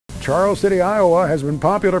Charles City, Iowa has been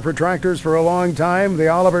popular for tractors for a long time, the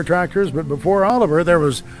Oliver tractors, but before Oliver there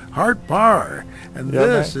was Hart-Parr. And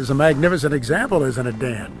this is a magnificent example, isn't it,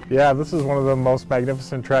 Dan? Yeah, this is one of the most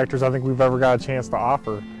magnificent tractors I think we've ever got a chance to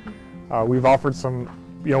offer. We've offered some,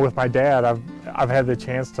 with my dad, I've had the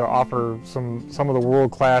chance to offer some of the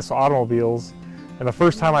world-class automobiles. And the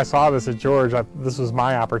first time I saw this at George, this was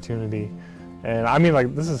my opportunity. And I mean,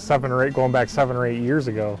 like, this is going back 7 or 8 years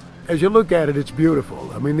ago. As you look at it, it's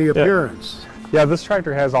beautiful. I mean, the appearance. Yeah, this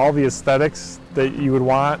tractor has all the aesthetics that you would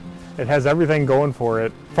want. It has everything going for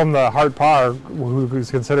it. From the Hart-Parr,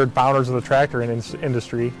 who's considered founders of the tractor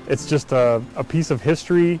industry, it's just a piece of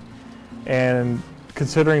history. And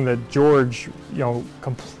considering that George,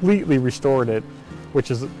 completely restored it,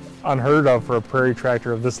 which is unheard of for a prairie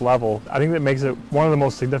tractor of this level, I think that makes it one of the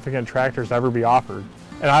most significant tractors to ever be offered.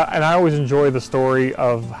 And I always enjoy the story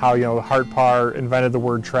of how Hart-Parr invented the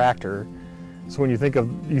word tractor. So when you think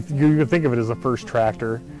of you can think of it as the first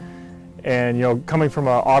tractor, and coming from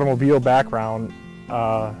an automobile background,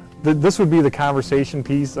 this would be the conversation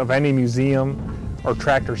piece of any museum or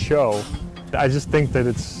tractor show. I just think that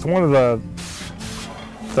it's one of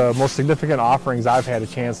the most significant offerings I've had a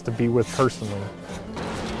chance to be with personally.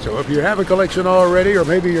 So if you have a collection already, or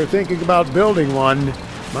maybe you're thinking about building one,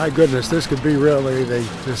 my goodness, this could be really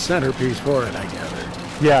the centerpiece for it, I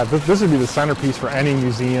gather. Yeah, this would be the centerpiece for any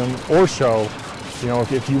museum or show.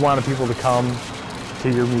 If you wanted people to come to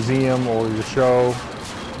your museum or your show,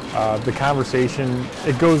 the conversation,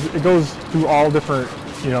 it goes through all different,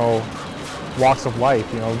 walks of life.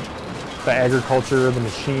 The agriculture, the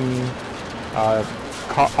machine,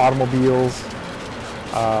 automobiles.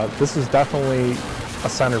 This is definitely a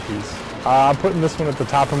centerpiece. I'm putting this one at the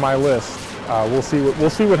top of my list. We'll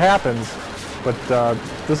see what happens, but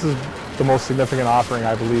this is the most significant offering,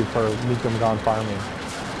 I believe, for Mecum Gone Farming.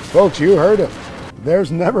 Folks, you heard him.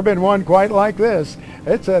 There's never been one quite like this.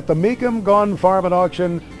 It's at the Mecum Gone Farming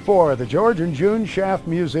auction for the George and June Schaaf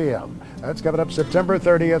Museum. That's coming up September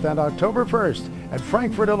 30th and October 1st at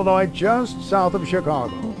Frankfort, Illinois, just south of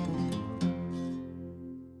Chicago.